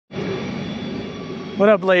What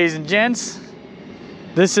up, ladies and gents?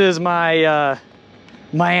 This is my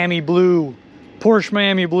Miami Blue, Porsche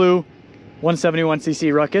Miami Blue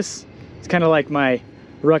 171cc Ruckus. It's kind of like my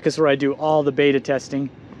Ruckus where I do all the beta testing.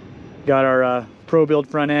 Got our Pro Build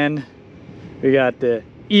front end. We got the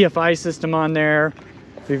EFI system on there.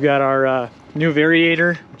 We've got our new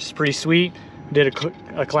variator, which is pretty sweet. We did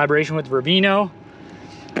a collaboration with Ravino.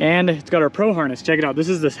 And it's got our ProHarness. Check it out. This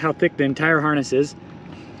is how thick the entire harness is.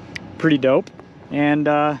 Pretty dope. And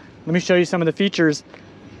let me show you some of the features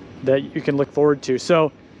that you can look forward to.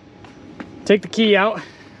 So take the key out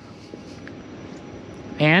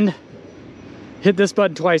and hit this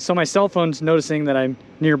button twice. So my cell phone's noticing that I'm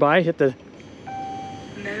nearby. Hit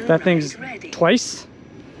that thing's twice.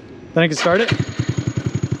 Then I can start it.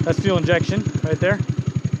 That's fuel injection right there.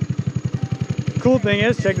 Cool thing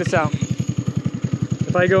is, check this out.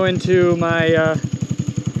 If I go into my,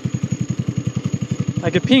 I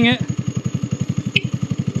could ping it.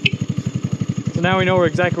 So now we know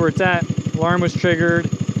exactly where it's at. Alarm was triggered.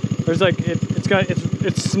 There's like,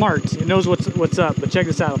 it's smart. It knows what's up. But check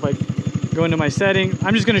this out. If I go into my setting,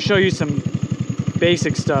 I'm just gonna show you some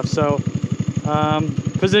basic stuff. So,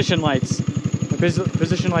 position lights. The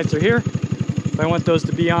position lights are here. If I want those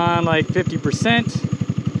to be on like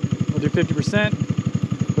 50%, we'll do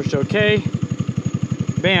 50%. Push OK.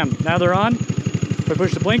 Bam, now they're on. If I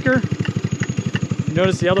push the blinker, you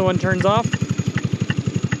notice the other one turns off.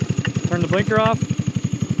 Turn the blinker off,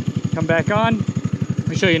 come back on. Let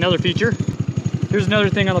me show you another feature. Here's another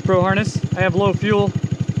thing on the ProHarness. I have low fuel.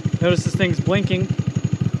 Notice this thing's blinking.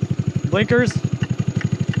 Blinkers,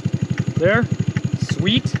 there,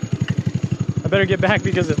 sweet. I better get back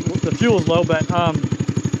because the fuel's low, but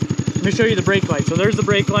let me show you the brake light. So there's the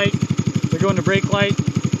brake light. We go into brake light.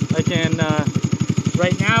 I can,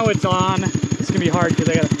 right now it's on. It's gonna be hard because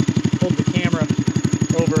I gotta hold the camera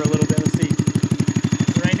over a little bit. Let's see.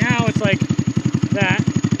 So right now it's like that.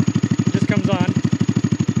 It just comes on.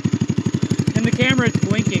 In the camera it's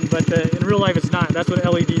blinking, but in real life it's not. That's what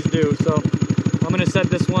LEDs do. So I'm gonna set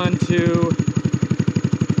this one to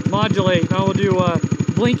modulate. Now we'll do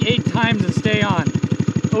blink 8 times and stay on.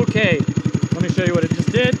 Okay. Let me show you what it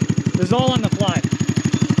just did. This is all on the fly.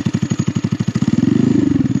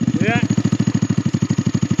 See that?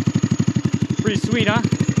 Pretty sweet, huh?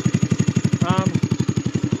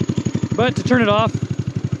 But to turn it off,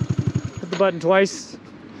 hit the button twice.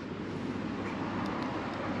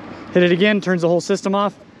 Hit it again, turns the whole system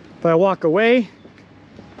off. If I walk away,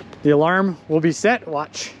 the alarm will be set.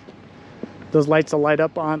 Watch. Those lights will light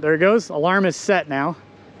up on. There it goes. Alarm is set now.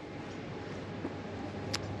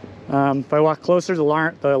 If I walk closer, the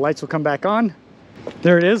lights will come back on.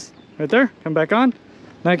 There it is, right there. Come back on.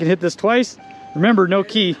 Now I can hit this twice. Remember, no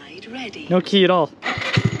key. No key at all.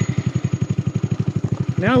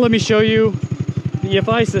 Now let me show you the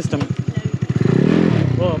EFI system.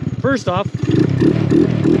 Well, first off,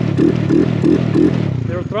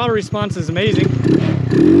 their throttle response is amazing.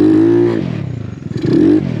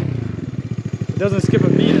 It doesn't skip a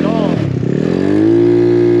beat at all.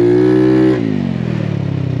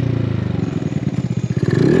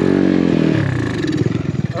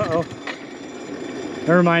 Uh-oh.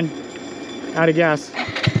 Never mind. Out of gas.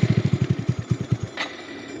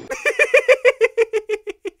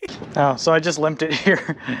 Oh, so I just limped it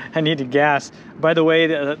here. I needed gas. By the way,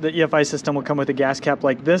 the EFI system will come with a gas cap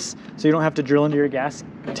like this, so you don't have to drill into your gas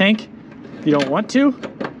tank if you don't want to.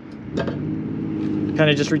 Kind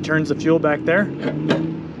of just returns the fuel back there.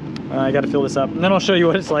 I got to fill this up, and then I'll show you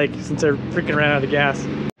what it's like since I freaking ran out of gas.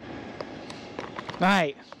 All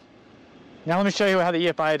right, now let me show you how the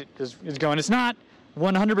EFI is going. It's not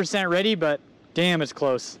 100% ready, but damn, it's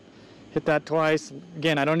close. Hit that twice.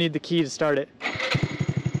 Again, I don't need the key to start it.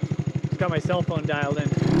 Got my cell phone dialed in.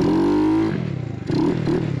 This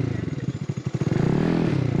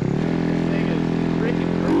thing is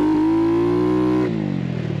freaking great.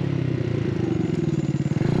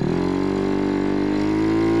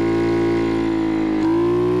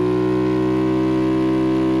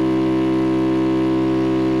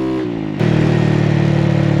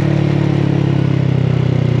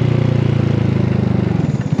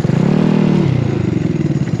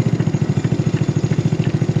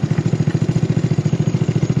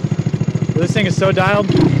 This thing is so dialed.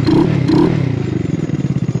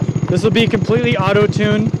 This will be completely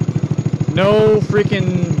auto-tune. No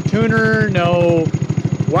freaking tuner, no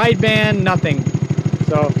wideband, nothing.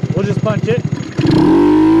 So we'll just punch it.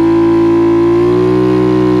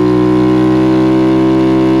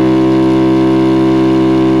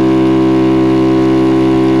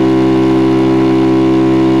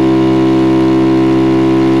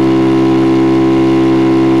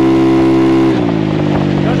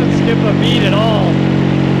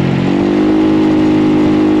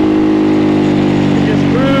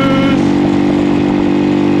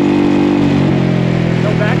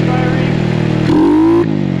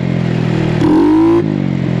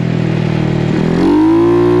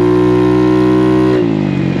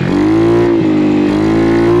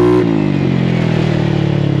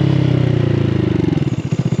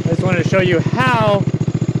 you how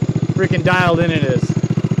freaking dialed in it is.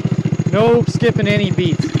 No skipping any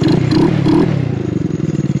beats.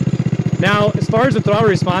 Now, as far as the throttle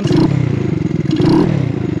response,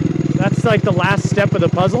 that's like the last step of the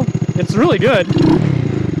puzzle. It's really good,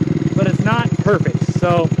 but it's not perfect.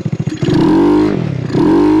 So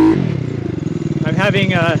I'm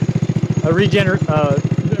having a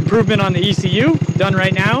improvement on the ECU done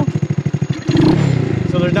right now.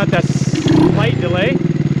 So there's not that slight delay,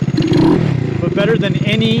 but better than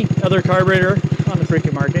any other carburetor on the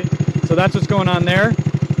freaking market. So that's what's going on there.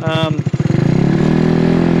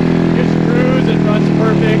 Just cruise, it runs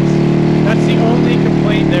perfect. That's the only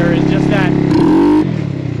complaint there, is just that.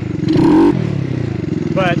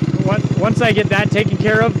 But once I get that taken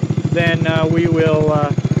care of, then we will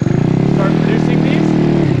start producing these.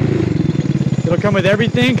 It'll come with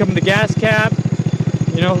everything, come with the gas cap,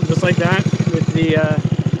 you know, just like that. With the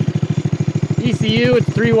ECU, it's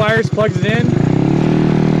 3 wires, plugs it in. You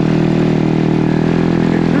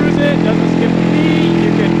can cruise it, doesn't skip a beat.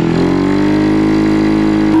 You can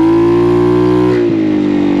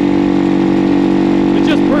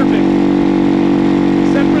perfect,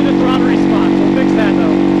 except for the throttle response. We'll fix that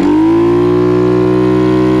though.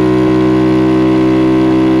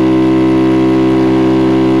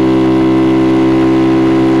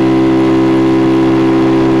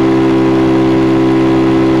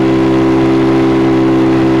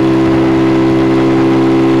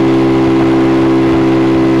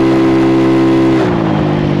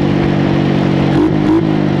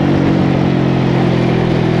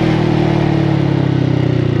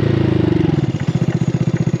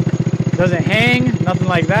 Doesn't hang, nothing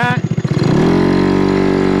like that.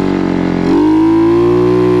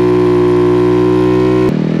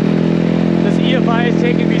 This EFI is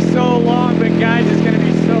taking me so long, but guys, it's going to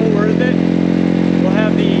be so worth it. We'll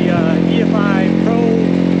have the EFI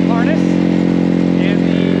ProHarness and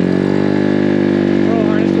the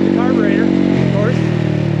ProHarness with the carburetor, of course,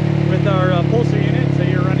 with our pulser unit, so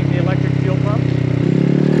you're running the electric fuel pump.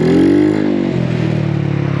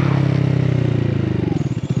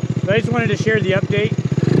 I just wanted to share the update.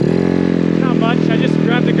 Not much. I just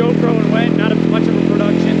grabbed the GoPro and went. Not much of a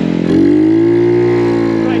production.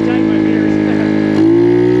 Probably tighten my mirrors.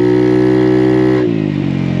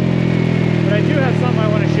 But I do have something I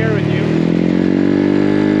want to share with you.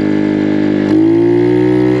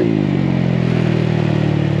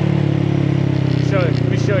 Let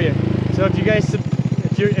me show you. So if you guys,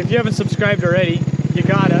 if you haven't subscribed already, you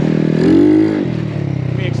gotta.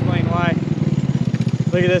 Let me explain why.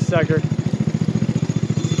 Look at this sucker.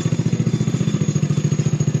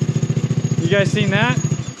 You guys seen that?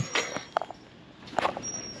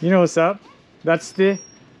 You know what's up. That's the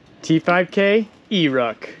T5K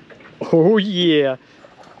E-Ruck. Oh yeah.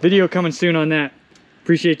 Video coming soon on that.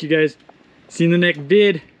 Appreciate you guys. See you in the next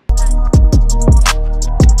vid.